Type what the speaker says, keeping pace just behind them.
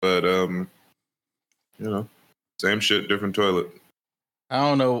But you know, same shit, different toilet. I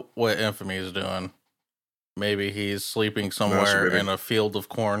don't know what Infamy is doing. Maybe he's sleeping somewhere in a field of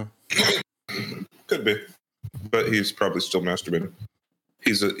corn. Could be, but he's probably still masturbating.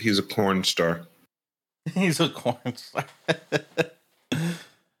 He's a corn star. He's a corn star.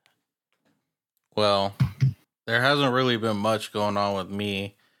 Well, there hasn't really been much going on with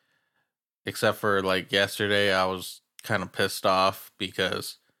me, except for like yesterday. I was kind of pissed off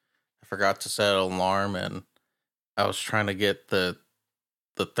because I forgot to set an alarm, and I was trying to get the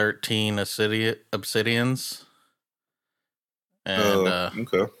 13 obsidians. And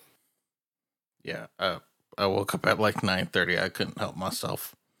okay. Yeah, I woke up at like 9:30. I couldn't help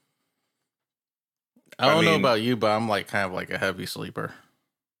myself. I don't know about you, but I'm like kind of like a heavy sleeper.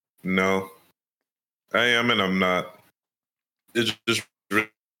 No, I am and I'm not. It just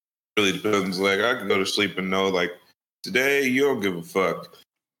really depends. Like I can go to sleep and know, like today you don't give a fuck,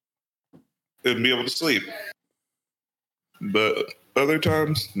 and be able to sleep. But other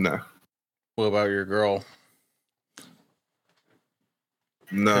times, nah. What about your girl?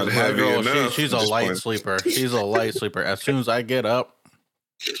 Not heavy enough. She's a light sleeper. She's a light sleeper. As soon as I get up,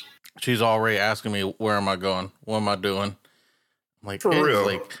 she's already asking me, "Where am I going? What am I doing?" I'm like, for real,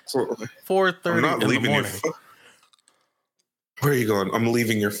 like 4:30 in the morning. Where are you going? I'm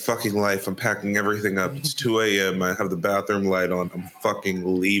leaving your fucking life. I'm packing everything up. It's 2 a.m. I have the bathroom light on. I'm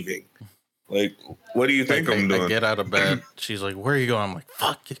fucking leaving. Like, what do you think I'm doing? I get out of bed. She's like, "Where are you going?" I'm like,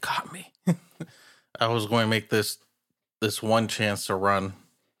 "Fuck, you caught me." I was going to make this one chance to run,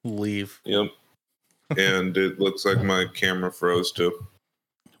 leave. Yep. And it looks like my camera froze too.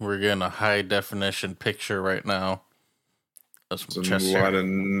 We're getting a high definition picture right now. That's a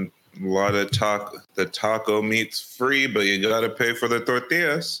lot of taco. The taco meat's free, but you gotta pay for the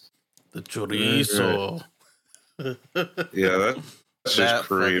tortillas. The chorizo. Yeah, that's just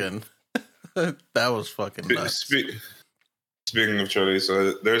creep. That was fucking nuts. Speaking of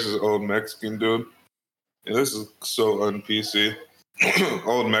chorizo, there's this old Mexican dude. And this is so un-PC.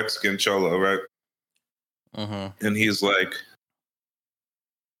 Old Mexican cholo, right? Mm-hmm. And he's like,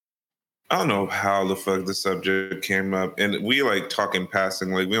 I don't know how the fuck the subject came up. And we like talk in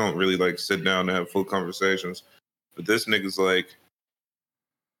passing. Like, we don't really like sit down and have full conversations. But this nigga's like,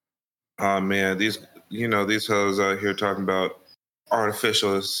 oh man, these hoes out here talking about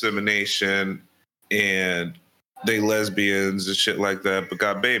artificial insemination and they lesbians and shit like that, but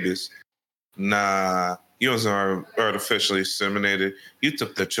got babies. Nah, you wasn't artificially inseminated. You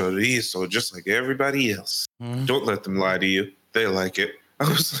took the chorizo just like everybody else. Mm-hmm. Don't let them lie to you. They like it. I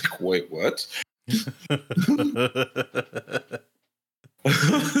was like, wait, what? I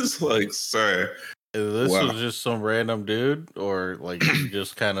was like, sir. This was just some random dude, or like you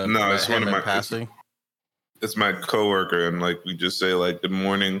just kind of no, it's one of my passing. It's my coworker, and like we just say like good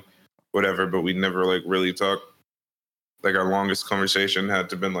morning, whatever, but we never like really talk. Like our longest conversation had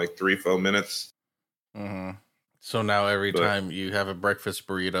to been like 3-4 minutes. Mm-hmm. So now every time you have a breakfast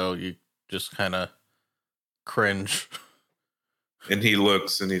burrito, you just kind of cringe. And he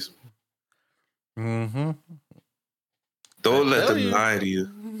looks and he's, mm-hmm. Don't let them lie to you.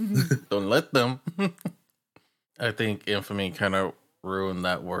 Don't let them. I think infamy kind of ruined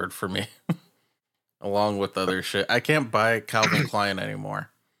that word for me. Along with other shit. I can't buy Calvin Klein anymore.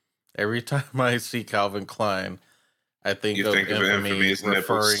 Every time I see Calvin Klein, I think of infamy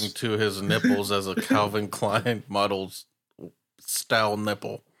referring to his nipples as a Calvin Klein model's style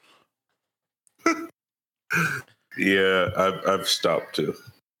nipple. Yeah, I've stopped too.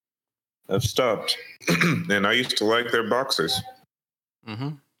 I've stopped. And I used to like their boxers. Mm-hmm.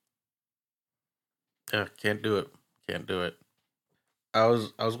 Yeah, can't do it. Can't do it. I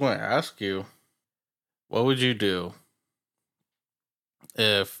was going to ask you, what would you do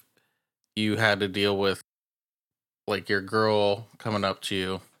if you had to deal with like your girl coming up to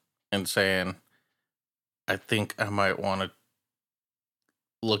you and saying, I think I might want to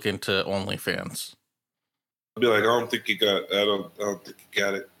look into OnlyFans? I'd be like, I don't think you got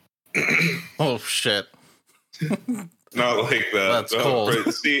it. Oh shit. Not like that. That's cold.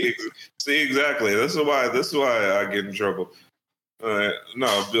 See exactly. This is why I get in trouble. No,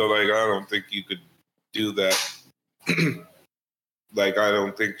 I'd be like, I don't think you could do that. Like, I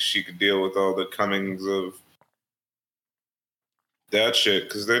don't think she could deal with all the comings of that shit.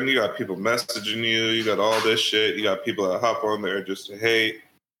 Because then you got people messaging you. You got all this shit. You got people that hop on there just to hate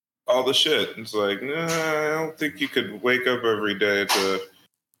all the shit. It's like, nah, I don't think you could wake up every day to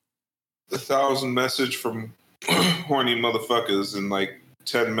 1,000 message from horny motherfuckers and like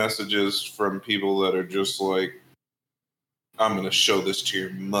 10 messages from people that are just like, I'm going to show this to your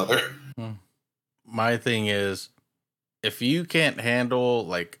mother. My thing is, if you can't handle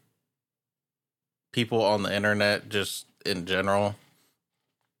like people on the internet just in general,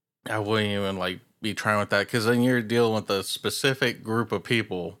 I wouldn't even like be trying with that, because then you're dealing with a specific group of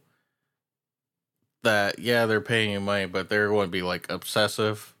people that, yeah, they're paying you money, but they're going to be like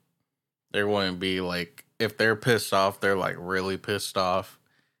obsessive. They're going to be like, if they're pissed off, they're like really pissed off.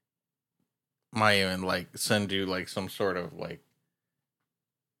 Might even like send you like some sort of like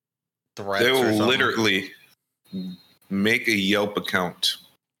threats. They or will something. literally make a Yelp account.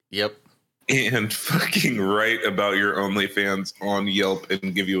 Yep. And fucking write about your OnlyFans on Yelp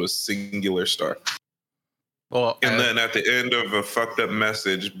and give you a singular star. Well, and then at the end of a fucked up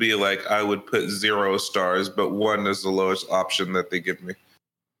message, be like, I would put 0 stars, but 1 is the lowest option that they give me.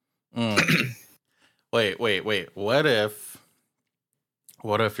 Wait. What if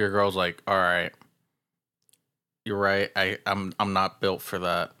your girl's like, all right, you're right. I'm not built for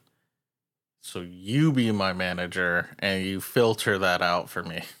that. So you be my manager and you filter that out for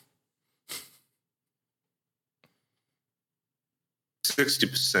me.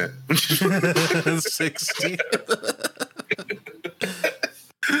 60%. 60.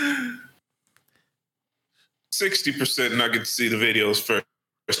 60%, and I get to see the videos first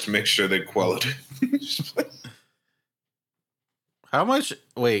to make sure they're quality. How much?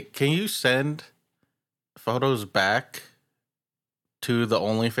 Wait, can you send photos back to the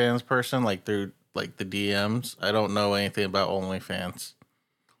OnlyFans person, like through like the DMs? I don't know anything about OnlyFans.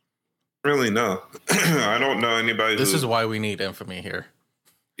 Really, no. I don't know anybody. This is why we need Infamy here.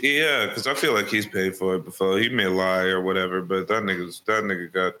 Yeah, because I feel like he's paid for it before. He may lie or whatever, but that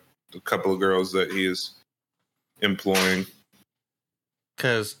nigga got a couple of girls that he is employing.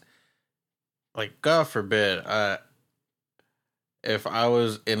 Because, like, God forbid, if I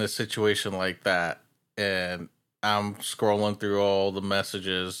was in a situation like that and I'm scrolling through all the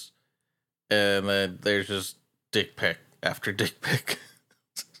messages and then there's just dick pic after dick pic.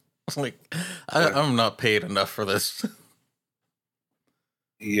 Like, I'm not paid enough for this.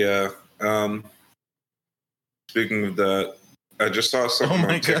 Yeah. Speaking of that, I just saw something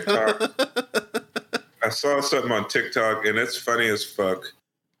on TikTok. I saw something on TikTok, and it's funny as fuck,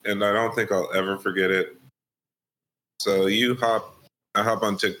 and I don't think I'll ever forget it. So I hop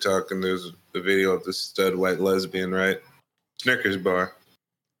on TikTok, and there's a video of this stud white lesbian, right? Snickers bar.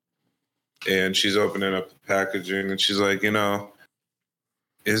 And she's opening up the packaging, and she's like,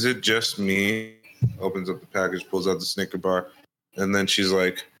 is it just me? Opens up the package, pulls out the Snicker bar, and then she's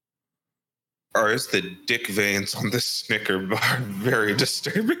like, is the dick veins on this Snicker bar very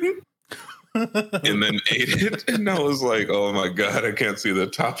disturbing? And then ate it, and I was like, oh my God, I can't see the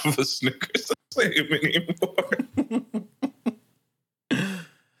top of a Snickers the same anymore.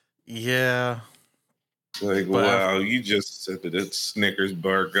 Yeah. Like, wow, you just said that it's Snickers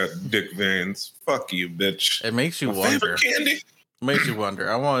bar got dick veins. Fuck you, bitch. It makes you My wonder. favorite candy. Makes you wonder.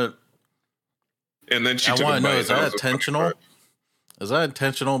 I want to know, is that intentional? Is that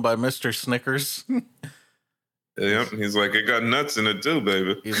intentional by Mr. Snickers? Yep. He's like, it got nuts in it too,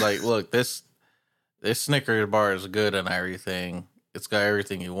 baby. He's like, look, this Snickers bar is good and everything. It's got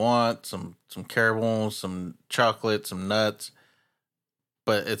everything you want, some caramel, some chocolate, some nuts.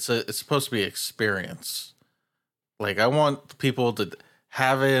 But it's supposed to be experience. Like, I want people to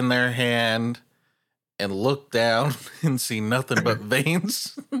have it in their hand and look down and see nothing but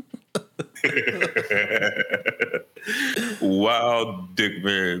veins. Wild dick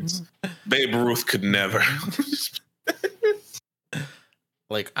veins. Babe Ruth could never.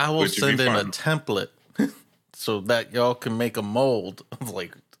 Like, I will send in a template so that y'all can make a mold. I'm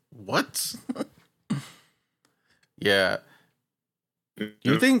like, what? Yeah.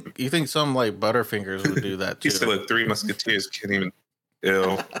 You think some like Butterfingers would do that too? He said like 3 Musketeers can't even.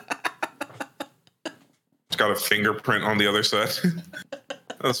 Ew. It's got a fingerprint on the other side.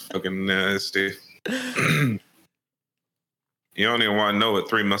 That's fucking nasty. You don't even want to know what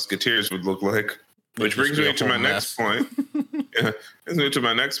 3 Musketeers would look like. Which brings me to my next point. Yeah, brings me to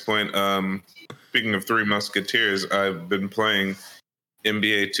my next point. Speaking of 3 Musketeers, I've been playing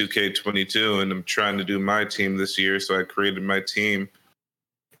NBA 2K22, and I'm trying to do my team this year. So I created my team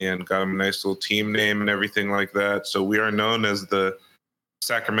and got a nice little team name and everything like that. So we are known as the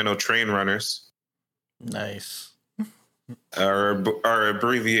Sacramento Train Runners. Nice. Our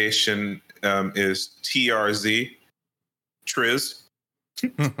abbreviation is TRZ, Triz.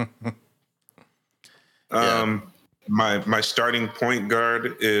 My starting point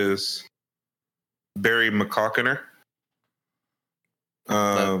guard is Barry McCockiner.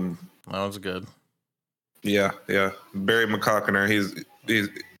 That was good. Yeah. Barry McCockiner. He's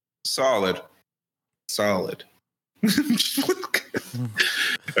solid.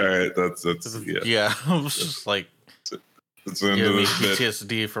 All right, that's yeah. Yeah, I was just like, It's the end Give of me this bit.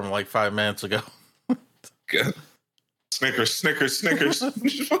 PTSD from like 5 minutes ago. God. Snickers, Snickers, Snickers.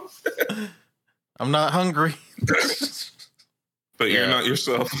 I'm not hungry. But you're Yeah. not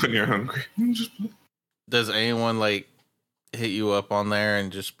yourself when you're hungry. Does anyone like hit you up on there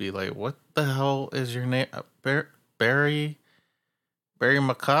and just be like, "What the hell is your name? Barry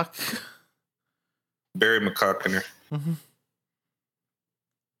McCock?" Barry McCockiner.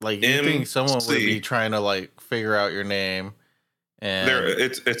 Like, you think someone would MC. be trying to like figure out your name? And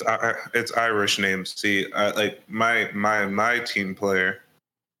It's Irish names. See, like my team player,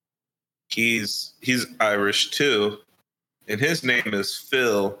 he's Irish too, and his name is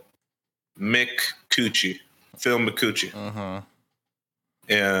Phil McCucci. Phil McCucci.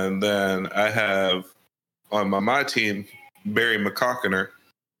 And then I have on my team Barry McCockiner,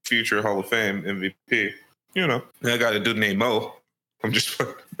 future Hall of Fame MVP. You know, and I got a dude named Mo. I'm just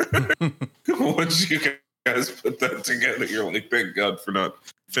once you guys put that together, you're like, thank God for not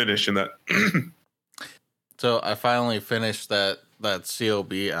finishing that. So I finally finished that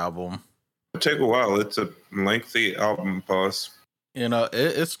COB album. It'll take a while. It's a lengthy album. Pause. You know,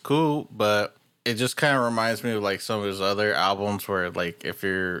 it's cool, but it just kind of reminds me of like some of his other albums where like if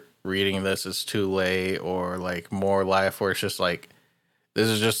you're reading this, it's too late, or like More Life, where it's just like this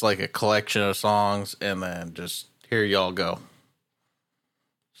is just like a collection of songs, and then just here y'all go.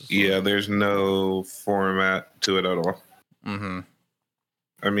 Yeah, there's no format to it at all.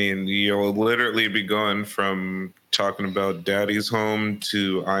 I mean, you'll literally be going from talking about Daddy's Home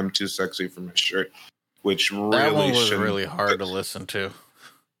to I'm Too Sexy for My Shirt, which really that one was really hard to listen to.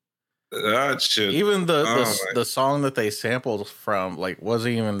 That shit. Even the song that they sampled from like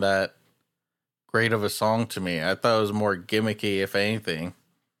wasn't even that great of a song to me. I thought it was more gimmicky, if anything.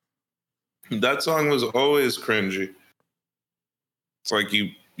 That song was always cringy. It's like you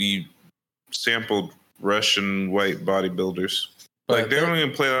sampled Russian white bodybuilders. But like they don't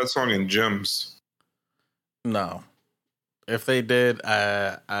even play that song in gyms. No. If they did,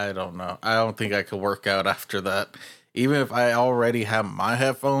 I don't know. I don't think I could work out after that. Even if I already have my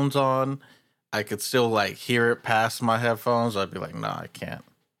headphones on, I could still like hear it past my headphones. I'd be like, no, I can't.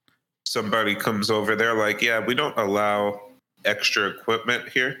 Somebody comes over, they're like, yeah, we don't allow extra equipment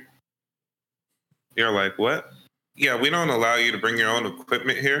here. You're like, what? Yeah, we don't allow you to bring your own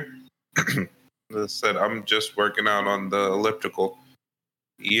equipment here. They said, I'm just working out on the elliptical.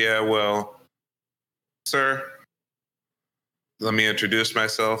 Yeah, well, sir, let me introduce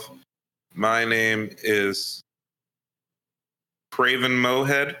myself. My name is Craven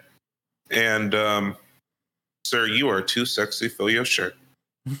Mohead, and sir, you are too sexy for your shirt.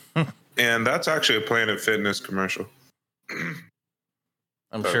 And that's actually a Planet Fitness commercial.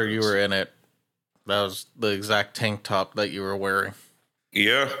 I'm sure you were in it. That was the exact tank top that you were wearing.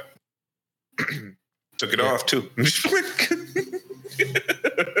 Yeah. Took it off too.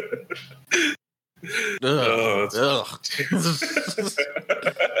 Ugh.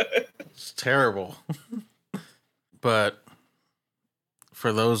 It's terrible. But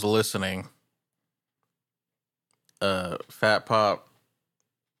for those listening, Fat Pop,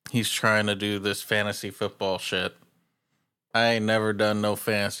 he's trying to do this fantasy football shit. I ain't never done no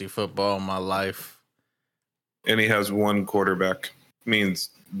fantasy football in my life. And he has one quarterback.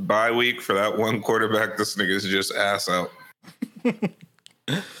 Means bye week for that one quarterback, this nigga's just ass out.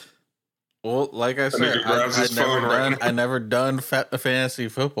 Well, like I said, I never done fantasy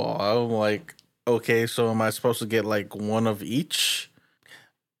football. I'm like, okay, so am I supposed to get like one of each?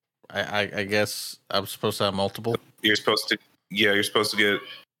 I guess I'm supposed to have multiple. You're supposed to get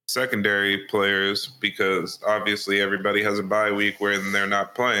secondary players because obviously everybody has a bye week where they're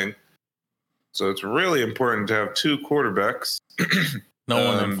not playing. So it's really important to have two quarterbacks. No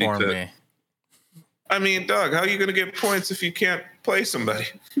one informed me. I mean, Doug, how are you going to get points if you can't play somebody?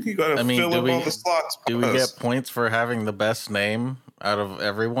 You got to fill up all the slots. Do we get points for having the best name out of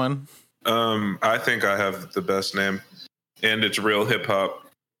everyone? I think I have the best name, and it's real hip hop.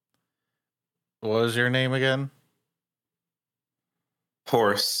 What was your name again?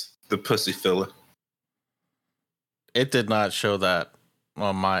 Horse, the pussy filler. It did not show that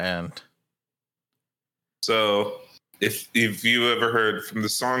on my end. So, if you ever heard from the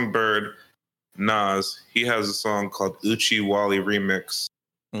Songbird Nas, he has a song called Uchi Wally Remix.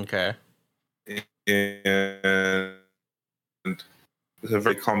 Okay. And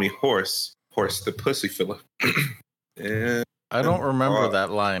they call me Horse the pussy filler. And I don't remember that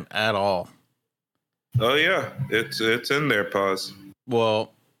line at all. Oh yeah, it's in there. Pause.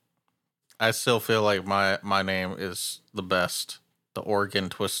 Well, I still feel like my name is the best. The Organ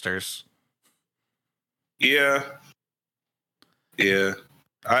Twisters. Yeah.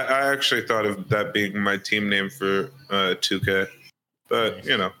 I actually thought of that being my team name for 2K, but Nice.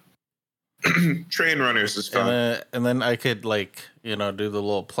 you know, Train Runners is fun. And then I could like, do the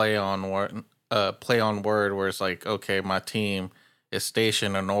little play on word where it's like, okay, my team is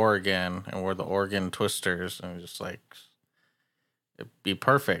stationed in Oregon and we're the Oregon Twisters, and just like it'd be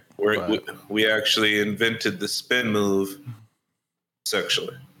perfect. We actually invented the spin move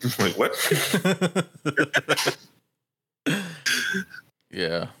sexually. Like what?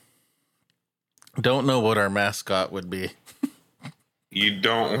 Yeah. Don't know what our mascot would be. You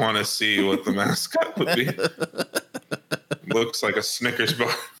don't want to see what the mascot would be. Looks like a Snickers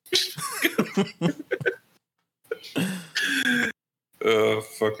bar. Oh,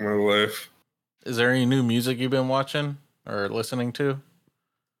 fuck my life. Is there any new music you've been watching or listening to?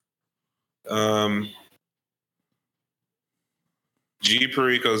 G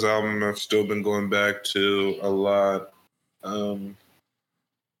Perico's album I've still been going back to a lot.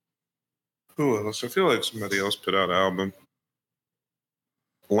 Who else? I feel like somebody else put out an album.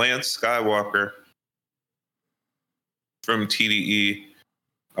 Lance Skywalker from TDE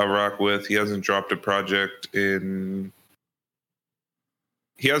I rock with. He hasn't dropped a project in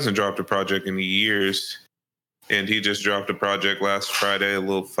years. And he just dropped a project last Friday, a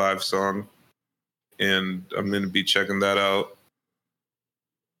little 5-song. And I'm gonna be checking that out.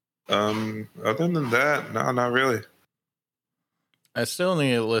 Other than that, no, not really. I still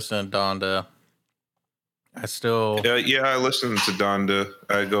need to listen to Donda. I listen to Donda.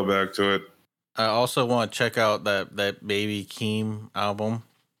 I go back to it. I also want to check out that Baby Keem album.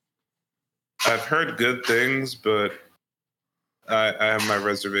 I've heard good things, but I have my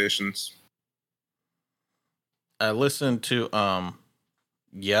reservations. I listened to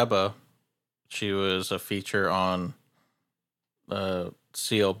Yeba. She was a feature on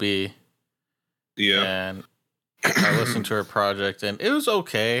CLB. Yeah. And I listened to her project and it was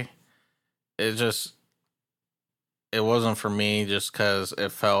okay. It wasn't for me just because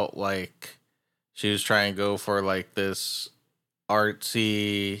it felt like she was trying to go for like this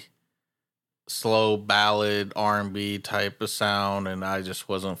artsy, slow ballad R&B type of sound, and I just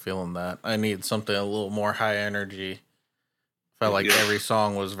wasn't feeling that. I needed something a little more high energy. Felt like every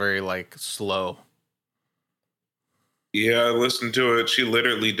song was very like slow. Yeah, I listened to it. She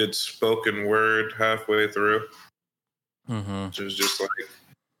literally did spoken word halfway through. Mm-hmm. Which was just like,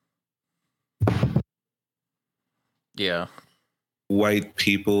 yeah, white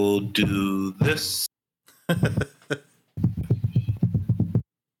people do this.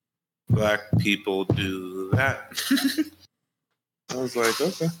 Black people do that. I was like,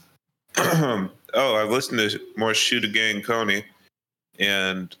 okay. I've listened to more Shoot a Gang Coney,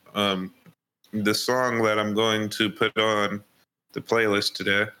 and the song that I'm going to put on the playlist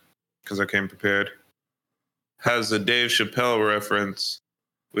today, because I came prepared, has a Dave Chappelle reference,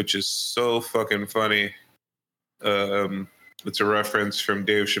 which is so fucking funny. It's a reference from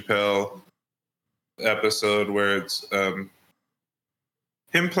Dave Chappelle episode where it's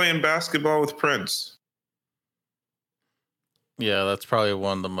him playing basketball with Prince. Yeah, that's probably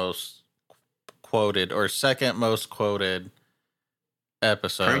one of the most quoted or second most quoted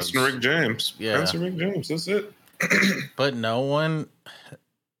episodes. Prince and Rick James. Yeah. Prince and Rick James, that's it. But no one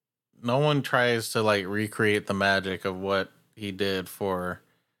tries to like recreate the magic of what he did for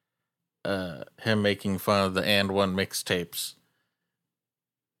him making fun of the And One mixtapes.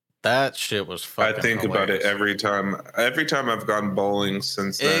 That shit was fucking I think hilarious. about it every time. Every time I've gone bowling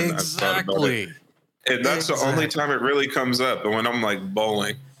since then, I've thought about it. And that's the only time it really comes up. And when I'm like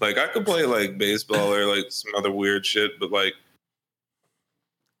bowling, like I could play like baseball or like some other weird shit, but like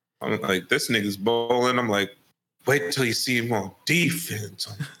I'm like, this nigga's bowling. I'm like, wait till you see him on defense.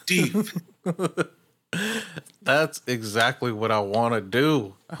 That's exactly what I want to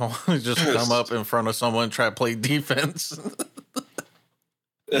do. I want to just come up in front of someone and try to play defense.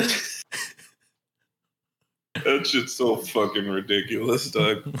 That shit's so fucking ridiculous,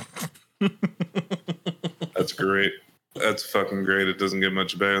 Doug. That's great. That's fucking great. It doesn't get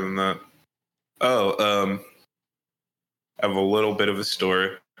much better than that. I have a little bit of a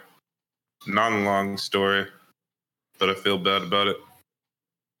story. Not a long story, but I feel bad about it.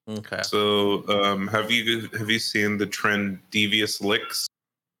 Okay. So, have you seen the trend Devious Licks?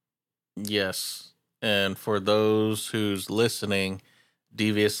 Yes. And for those who's listening,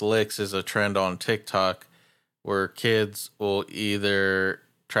 Devious Licks is a trend on TikTok where kids will either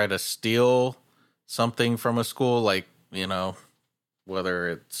try to steal something from a school, like, whether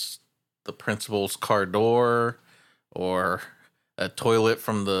it's the principal's car door or a toilet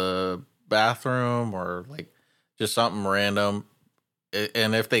from the bathroom or like just something random.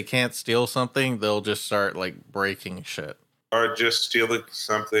 And if they can't steal something, they'll just start like breaking shit. are just stealing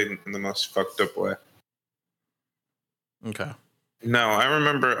something in the most fucked up way. Okay. No, I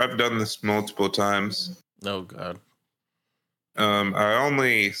remember I've done this multiple times. Oh God. I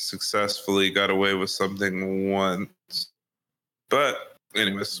only successfully got away with something once. But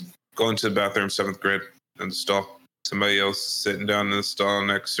anyways, going to the bathroom, 7th grade, in the stall. Somebody else sitting down in the stall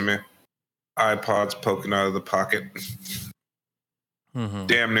next to me. iPod's poking out of the pocket. Mm-hmm.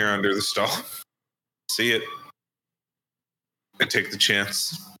 Damn near under the stall. See it. I take the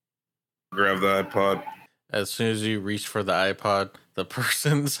chance. Grab the iPod. As soon as you reach for the iPod, the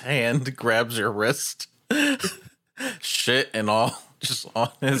person's hand grabs your wrist. Shit and all just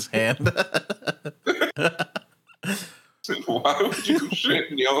on his hand. Why would you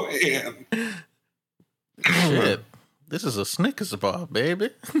shit in your hand? Shit. This is a Snickers bar, baby.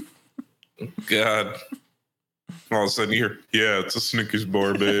 God. All of a sudden you're, yeah, it's a Snickers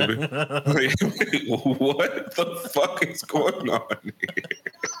bar, baby. Wait, what the fuck is going on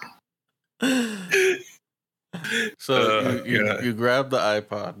here? So you grab the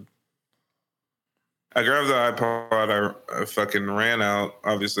iPod. I grabbed the iPod. I fucking ran out.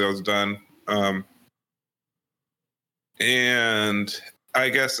 Obviously, I was done. And I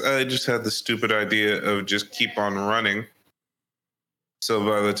guess I just had the stupid idea of just keep on running. So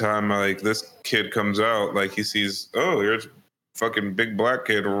by the time this kid comes out, like he sees, oh, here's a fucking big black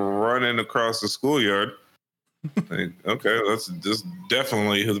kid running across the schoolyard. Like, okay, that's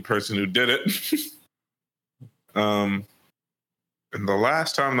definitely the person who did it. And the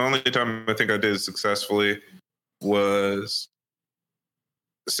only time I think I did it successfully was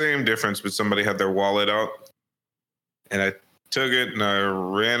the same difference, but somebody had their wallet out, and I took it and I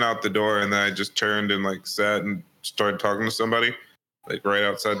ran out the door, and then I just turned and sat and started talking to somebody, right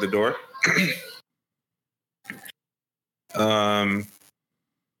outside the door.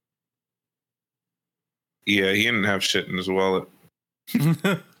 Yeah, he didn't have shit in his wallet.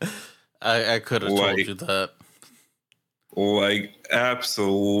 I could have told you that.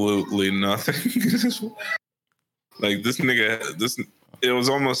 Absolutely nothing. This nigga, it was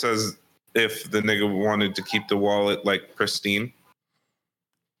almost as if the nigga wanted to keep the wallet pristine.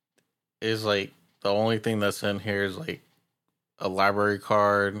 Is the only thing that's in here is a library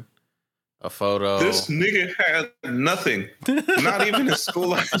card, a photo. This nigga had nothing. Not even a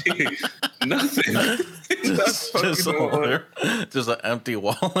school ID. Nothing. just an empty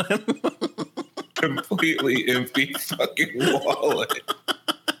wallet. Completely empty fucking wallet.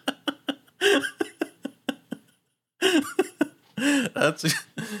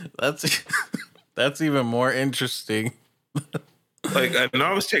 That's even more interesting. And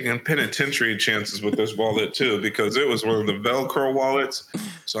I was taking penitentiary chances with this wallet too, because it was one of the Velcro wallets.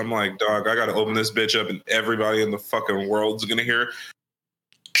 So I'm like, dog, I gotta open this bitch up and everybody in the fucking world's gonna hear.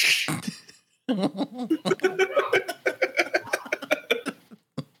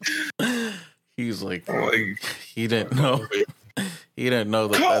 He's he didn't know. He didn't know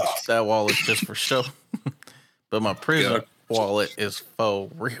that wallet's just for show. But my prison wallet is for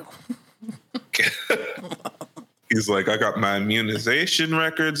real. He's like, I got my immunization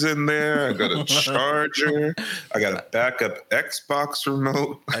records in there. I got a charger. I got a backup Xbox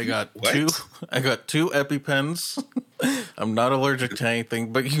remote. I got two EpiPens. I'm not allergic to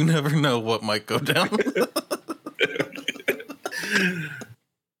anything, but you never know what might go down.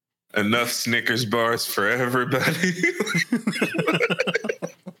 Enough Snickers bars for everybody.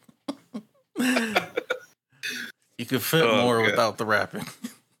 You could fit more without the wrapping.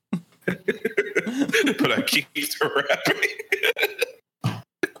 But I keep the wrapping.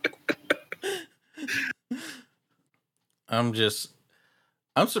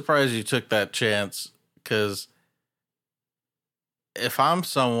 I'm surprised you took that chance, because if I'm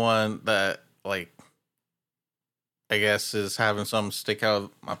someone that I guess is having something stick out of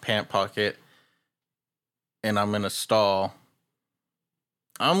my pant pocket and I'm in a stall,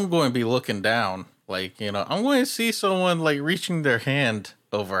 I'm going to be looking down. I'm going to see someone reaching their hand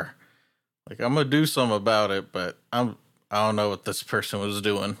over. I'm going to do something about it, but I don't know what this person was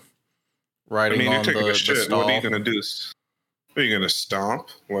doing. Riding on you're taking a shit. stall. What are you going to do? Are you going to stomp?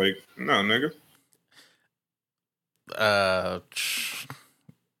 No, nigga.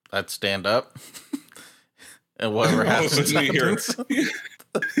 I'd stand up. And whatever happens, happens.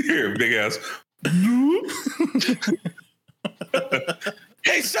 Here, big ass.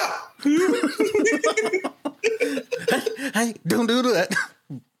 Hey, stop! Hey, don't do that.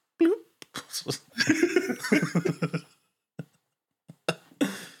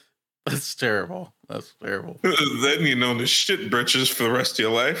 That's terrible. That's terrible. Then the shit britches for the rest of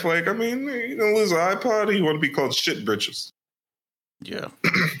your life. You're gonna lose an iPod, or you want to be called shit britches? Yeah.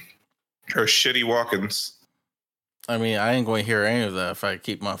 Or shitty walk-ins. I mean, I ain't going to hear any of that if I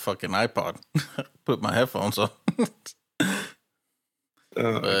keep my fucking iPod. Put my headphones on.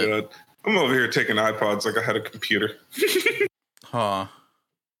 Oh my god. I'm over here taking iPods like I had a computer. Huh.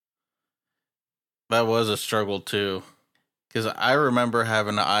 That was a struggle too. Because I remember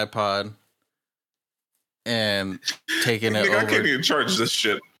having an iPod and taking it Nigga, over. I can't even charge this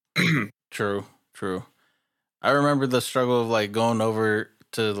shit. True. I remember the struggle of like going over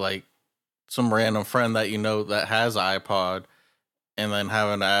to like some random friend that you know that has an iPod and then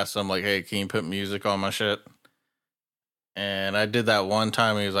having to ask them like, hey, can you put music on my shit? And I did that one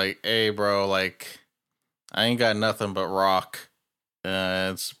time. He was like, hey, bro, like, I ain't got nothing but rock.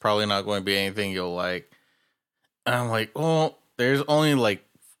 It's probably not going to be anything you'll like. And I'm like, well, there's only like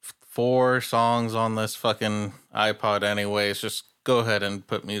 4 songs on this fucking iPod anyways. Just go ahead and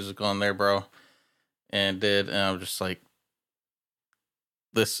put music on there, bro. And did. And I'm just like,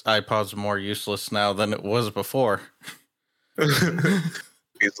 this iPod's more useless now than it was before.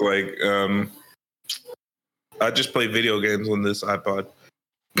 He's like, I just play video games on this iPod.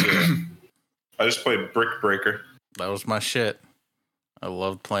 Yeah. I just played Brick Breaker. That was my shit. I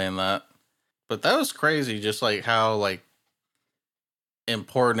loved playing that. But that was crazy, just like how like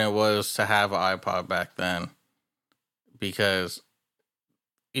important it was to have an iPod back then. Because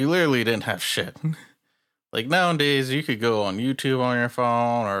you literally didn't have shit. Like nowadays you could go on YouTube on your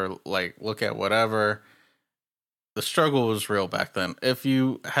phone or like look at whatever. The struggle was real back then. If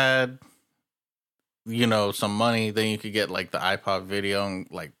you had, you know, some money, then you could get like the iPod video and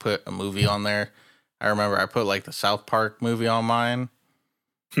like put a movie on there. I remember I put like the South Park movie on mine.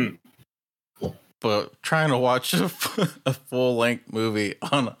 But trying to watch a full length movie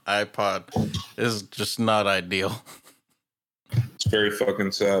on an iPod is just not ideal. It's very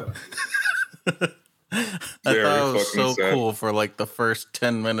fucking sad. I thought it was so cool for like the first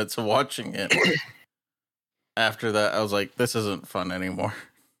 10 minutes of watching it. After that, I was like, this isn't fun anymore.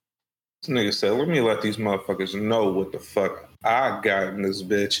 This nigga said, let me let these motherfuckers know what the fuck I got in this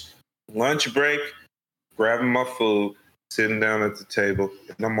bitch. Lunch break, grabbing my food, sitting down at the table,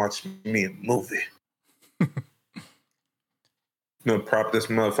 and I'm watching me a movie. I'm gonna prop this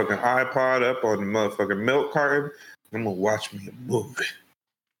motherfucking iPod up on the motherfucking milk carton. I'm gonna watch me a movie.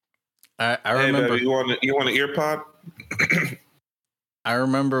 I hey, remember. Baby, you want an ear pod? I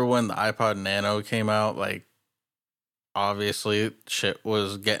remember when the iPod Nano came out. Like, obviously, shit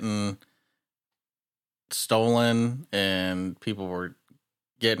was getting stolen, and people were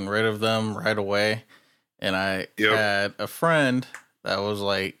getting rid of them right away. And I had a friend that was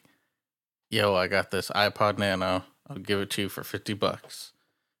like, "Yo, I got this iPod Nano. I'll give it to you for $50."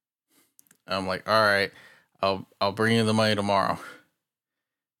 I'm like, "All right, I'll bring you the money tomorrow."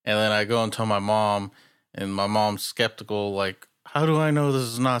 And then I go and tell my mom, and my mom's skeptical, like, how do I know this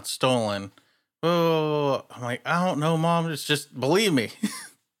is not stolen? Oh, I'm like, I don't know, Mom. It's just believe me.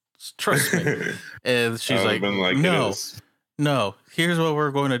 Just trust me. And she's like, no, here's what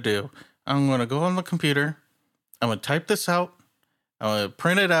we're going to do. I'm going to go on the computer. I'm going to type this out. I'm going to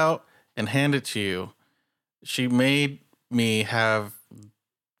print it out and hand it to you. She made me have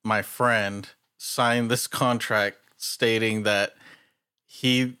my friend sign this contract stating that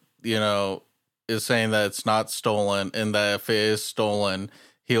he, you know, is saying that it's not stolen and that if it is stolen,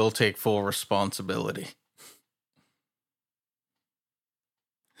 he'll take full responsibility.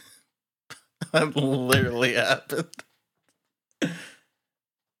 That literally happened.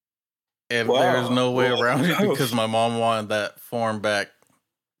 And there's no way around it because my mom wanted that form back.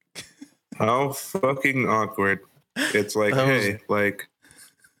 How fucking awkward. It's like, hey, like,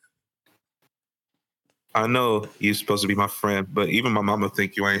 I know you're supposed to be my friend, but even my mama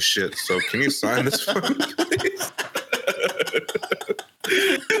think you ain't shit. So can you sign this for me, please?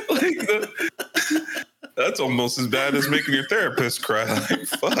 That's almost as bad as making your therapist cry. Like,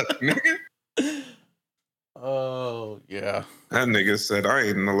 fuck, nigga. Oh, yeah. That nigga said, I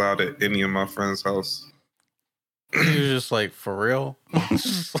ain't allowed at any of my friends' house. He was just like, for real?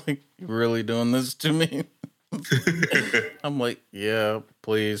 Just like, you really doing this to me? I'm like, yeah,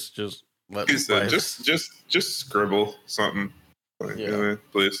 please, just let me. He said, just scribble something. Like, yeah,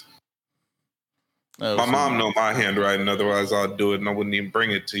 please. My mom know my handwriting, otherwise I'll do it and I wouldn't even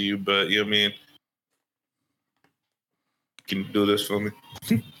bring it to you. But you know what I mean? Can you do this for me?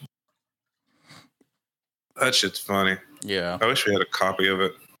 That shit's funny. Yeah. I wish we had a copy of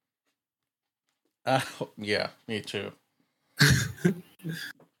it. Yeah, me too.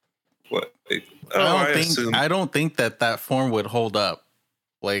 What? I don't think that form would hold up.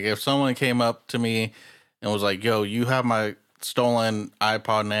 Like if someone came up to me and was like, "Yo, you have my stolen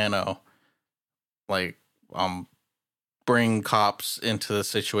iPod Nano," like bring cops into the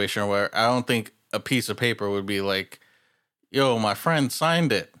situation where I don't think a piece of paper would be like, yo, my friend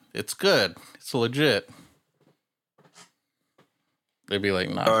signed it. It's good. It's legit. They'd be like,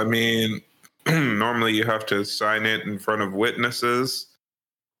 nah. I mean, normally you have to sign it in front of witnesses,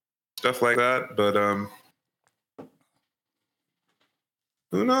 stuff like that. But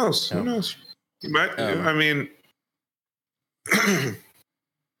who knows? Yeah. Who knows? I mean,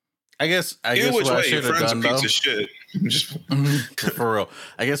 I guess what I should have done, though. Piece of shit. For real.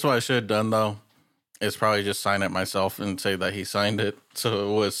 I guess what I should have done, though, is probably just sign it myself and say that he signed it, so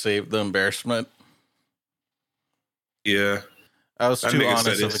it would save the embarrassment. Yeah. I was too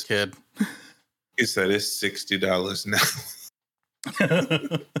honest of a kid. He said it's $60 now.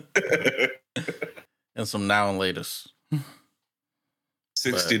 And some now and latest.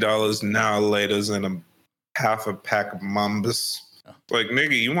 $60 now and latest and half a pack of Mambas. Like,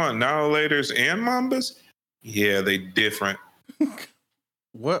 nigga, you want now and laters and Mambas? Yeah, they different.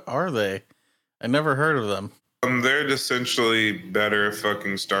 What are they? I never heard of them. They're essentially better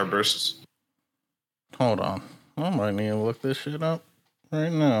fucking Starbursts. Hold on. I might need to look this shit up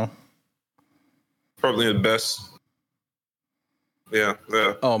right now. Probably the best. Yeah.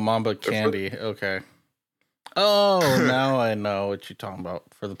 Oh, Mamba Candy. Okay. Oh, now I know what you're talking about.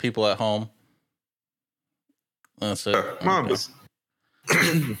 For the people at home. That's it. Mambas.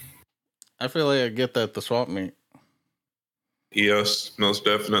 I feel like I get that at the swap meet. Yes, most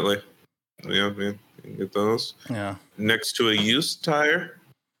definitely. Yeah, man. You can get those. Yeah. Next to a used tire.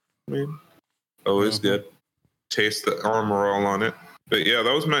 I mean, always good. Taste the Armor All on it. But yeah,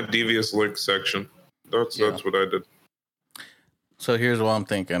 that was my devious link section. That's what I did. So here's what I'm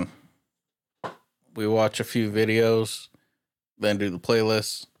thinking. We watch a few videos, then do the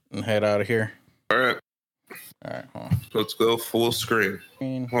playlist, and head out of here. All right. Hold on. Let's go full screen.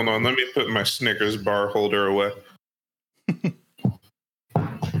 Hold on, let me put my Snickers bar holder away.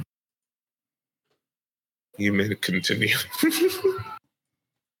 You may continue.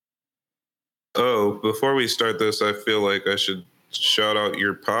 Oh, before we start this, I feel like I should shout out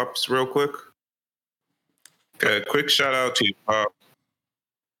your pops real quick. Okay, quick shout out to your pop.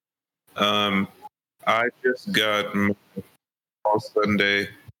 I just got my All Sunday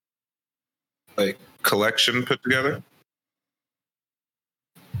collection put together.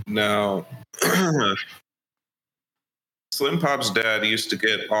 Now, Slim Pop's dad used to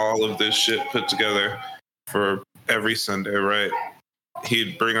get all of this shit put together for every Sunday, right?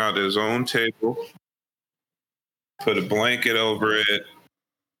 He'd bring out his own table, put a blanket over it,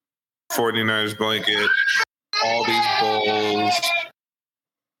 49ers blanket, all these bowls,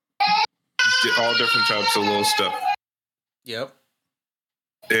 all different types of little stuff. Yep.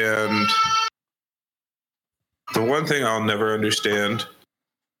 And the one thing I'll never understand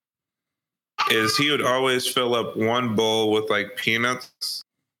is he would always fill up one bowl with peanuts.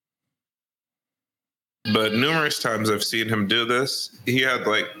 But numerous times I've seen him do this. He had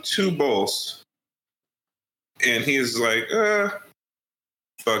two bowls. And he's like,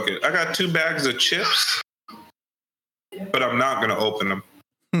 fuck it. I got 2 bags of chips, but I'm not going to open them.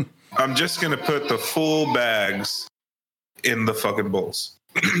 I'm just going to put the full bags in the fucking bowls.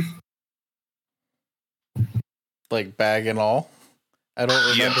 Like bag and all? I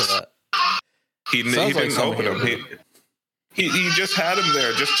don't remember that. He didn't open them. He just had them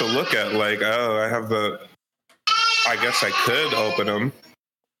there just to look at, I have I guess I could open them.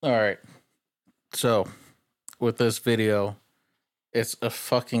 All right. So, with this video, it's a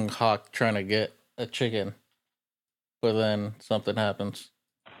fucking hawk trying to get a chicken. But then something happens.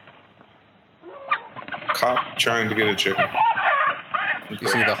 Hawk trying to get a chicken. You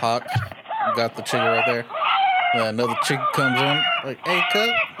see the hawk got the chicken right there? And another chicken comes in, like, hey, cut.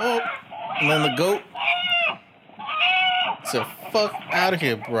 Oh. And then the goat said, fuck out of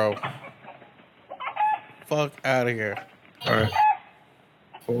here, bro. Fuck out of here. All right.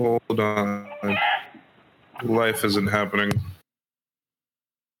 Hold on. Life isn't happening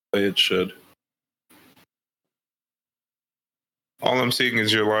the way it should. All I'm seeing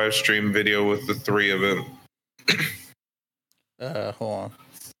is your live stream video with the 3 of it. Hold on.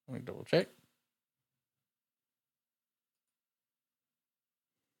 Let me double check.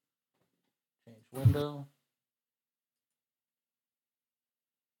 Change window.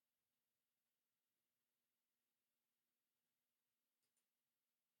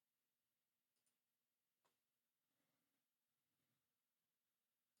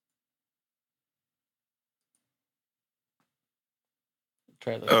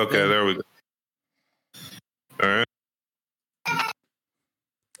 Try this. Okay, again. there we go. All right.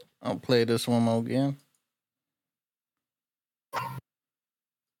 I'll play this one more again.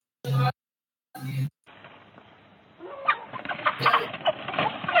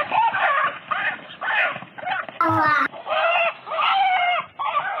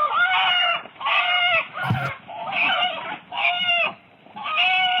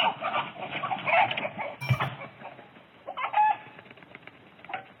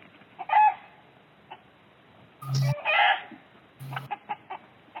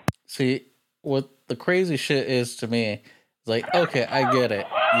 See, what the crazy shit is to me is like, okay, I get it.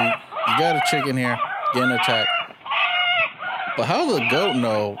 You got a chicken here, getting attacked. But how does the goat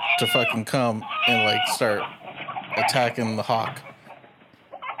know to fucking come and like start attacking the hawk?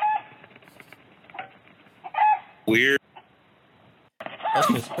 Weird. That's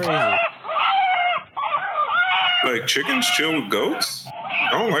just crazy. Like chickens chill with goats? I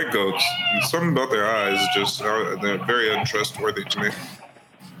don't like goats. Something about their eyes just they're very untrustworthy to me.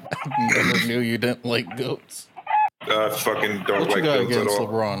 I never knew you didn't like goats. I fucking don't What like you got goats at against all.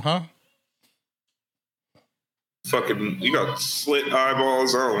 LeBron, huh? Fucking, you got slit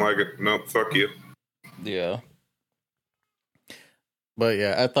eyeballs. I don't like it. Nope, fuck you. Yeah. But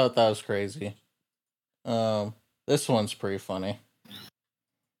yeah, I thought that was crazy. This one's pretty funny.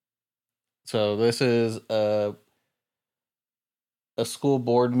 So this is a school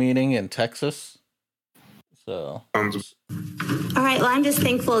board meeting in Texas. So All right, well, I'm just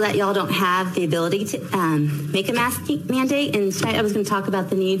thankful that y'all don't have the ability to make a mask mandate. Instead, I was going to talk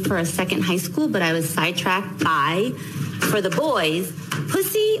about the need for a second high school, but I was sidetracked by, for the boys,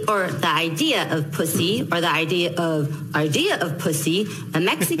 pussy or the idea of pussy or the idea of pussy. A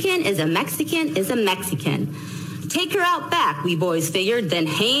Mexican is a Mexican is a Mexican. Take her out back, we boys figured, then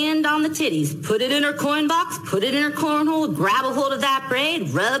hand on the titties. Put it in her coin box, put it in her cornhole, grab a hold of that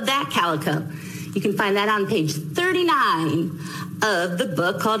braid, rub that calico. You can find that on page 39 of the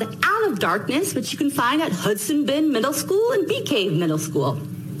book called Out of Darkness, which you can find at Hudson Bend Middle School and Bee Cave Middle School.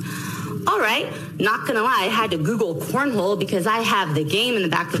 All right, not gonna lie, I had to Google cornhole because I have the game in the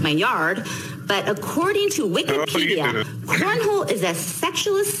back of my yard. But according to Wikipedia, cornhole is a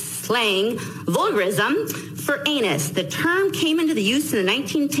sexualist slang vulgarism for anus. The term came into the use in the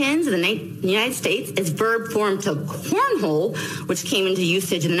 1910s in the United States as verb form to cornhole, which came into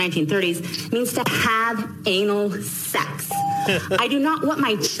usage in the 1930s, means to have anal sex. I do not want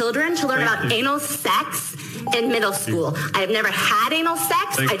my children to learn about anal sex in middle school. I have never had anal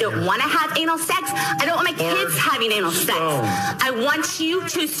sex. I don't want to have anal sex. I don't want my kids having anal sex. I want you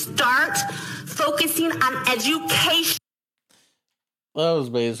to start focusing on education. that was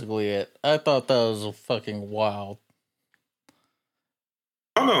basically it. I thought that was fucking wild.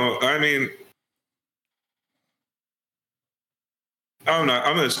 I don't know. I mean,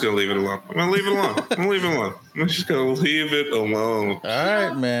 I'm just gonna leave it alone. I'm gonna leave it alone. I'm just gonna leave it alone. All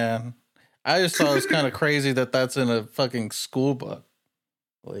right, man. I just thought it was kind of crazy that that's in a fucking school book.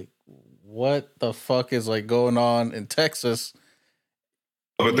 Like, what the fuck is like going on in Texas?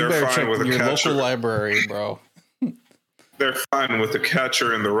 But they're fine with a your catcher. local library, bro. They're fine with the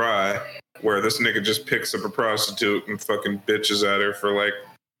Catcher in the Rye, where this nigga just picks up a prostitute and fucking bitches at her for like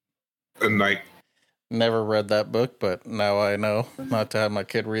a night. Never read that book, but now I know not to have my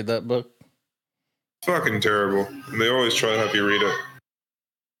kid read that book. Fucking terrible. And they always try to help you read it.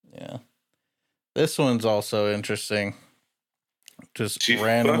 Yeah. This one's also interesting. Just She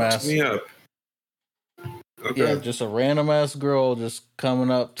random fucked ass. me up. Okay. Yeah, just a random ass girl just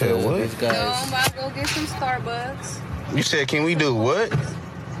coming up to these guys. I'm about to go get some Starbucks. You said, can we do what?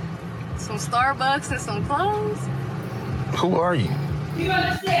 Some Starbucks and some clothes. Who are you?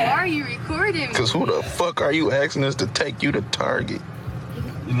 Why are you recording me? Because who the fuck are you asking us to take you to Target?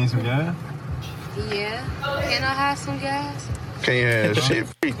 You need some gas? Yeah. Can I have some gas? Can you have shit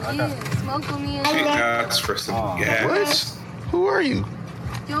free? Yeah. Smoke with me and She asked for some gas. What? Who are you?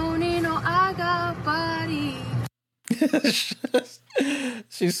 you don't need no I got body.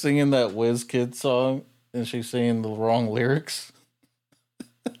 She's singing that WizKid song and she's singing the wrong lyrics.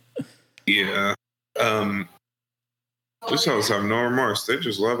 Yeah. These hoes have no remorse. They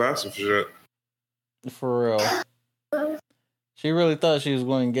just love asking for shit. For real. She really thought she was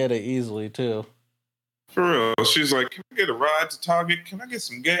going to get it easily, too. For real. She's like, can I get a ride to Target? Can I get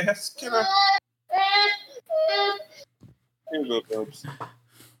some gas? Can I? Here you go, folks.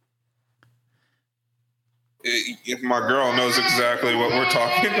 If my girl knows exactly what we're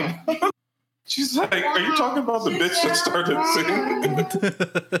talking about. She's like, are you talking about the bitch that started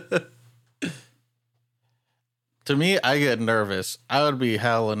singing? To me, I get nervous. I would be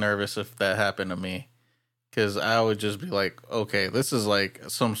hella nervous if that happened to me. Because I would just be like, okay, this is like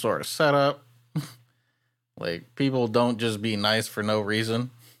some sort of setup. Like, people don't just be nice for no reason.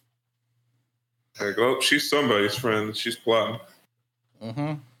 Like, oh, she's somebody's friend. She's plotting.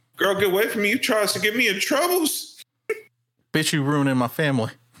 Mm-hmm. Girl, get away from me. You tries to get me in troubles. Bitch, you ruining my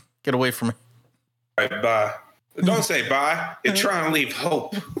family. Get away from me. All right, bye. Don't say bye. You're trying to leave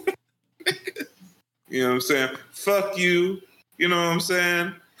hope. You know what I'm saying? Fuck you. You know what I'm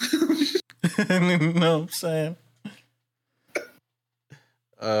saying? You know what I'm saying?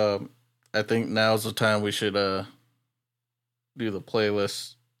 I think now's the time we should do the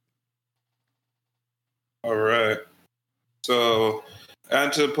playlist. All right. So,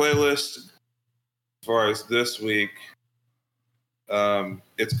 add to the playlist as far as this week.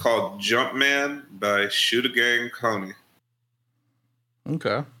 It's called Jumpman by Shoot a Gang Coney.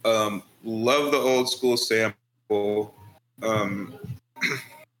 Okay. Love the old school sample.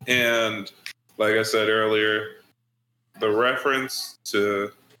 And like I said earlier, the reference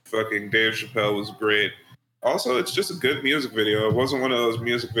to fucking Dave Chappelle was great. Also, it's just a good music video. It wasn't one of those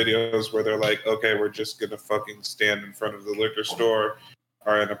music videos where they're like, okay, we're just going to fucking stand in front of the liquor store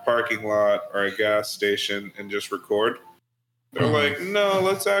or in a parking lot or a gas station and just record. They're like, no,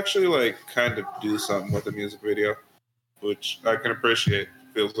 let's actually like kind of do something with the music video, which I can appreciate.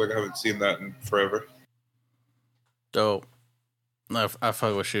 Feels like I haven't seen that in forever. Dope. I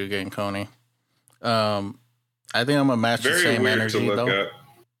fuck with you again, Coney. I think I'm gonna match the same energy though. At.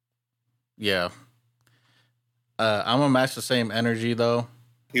 Yeah. I'm gonna match the same energy though.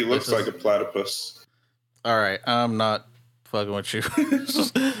 He looks like a platypus. All right, I'm not fucking with you.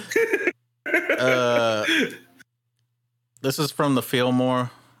 This is from the Fillmore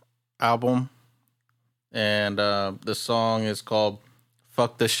album, and the song is called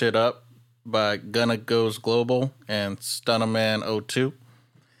 "Fuck This Shit Up" by Gunna Goes Global and Stunnaman 02.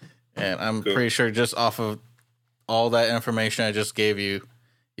 And I'm pretty sure just off of all that information I just gave you,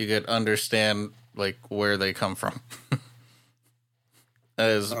 you could understand like where they come from.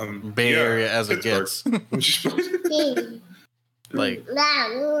 As Bay Area as Pittsburgh. It gets. Like,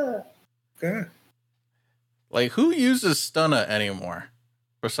 okay. Like, who uses Stunna anymore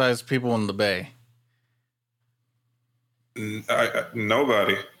besides people in the Bay?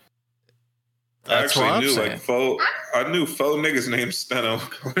 Nobody. That's I actually what I'm knew saying. I knew four niggas named Stunna.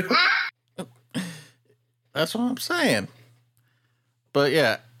 That's what I'm saying. But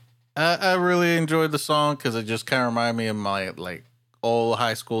yeah, I really enjoyed the song because it just kind of reminded me of my like old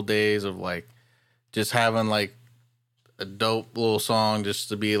high school days of like just having like a dope little song just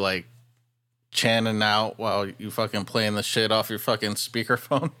to be like chanting out while you fucking playing the shit off your fucking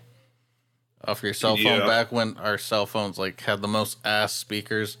speakerphone, off your cell phone. Back when our cell phones like had the most ass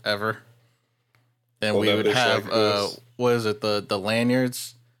speakers ever, and we would have what is it, the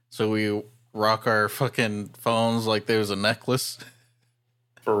lanyards? So we rock our fucking phones like there was a necklace.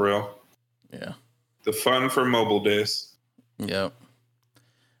 For real. Yeah. The fun for mobile days. Yep.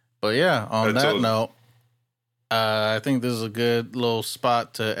 But yeah, on that note, I think this is a good little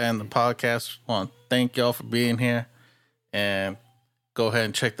spot to end the podcast. I want to thank y'all for being here. And go ahead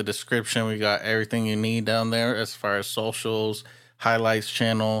and check the description. We got everything you need down there as far as socials, highlights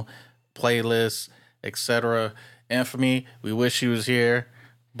channel, playlists, etc. Infamy, we wish he was here,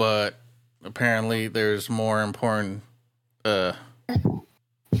 but apparently there's more important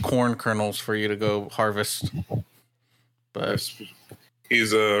corn kernels for you to go harvest. But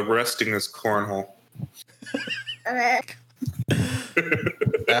he's resting his cornhole.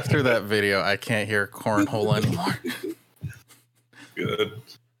 After that video, I can't hear cornhole anymore. Good.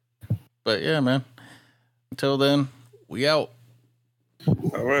 But yeah, man. Until then, we out.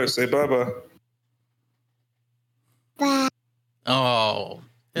 All right, say bye-bye. Bye. Oh,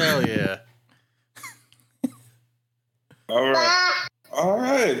 hell yeah. All right. All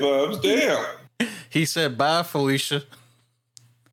right, Bubs. Damn. He said bye, Felicia.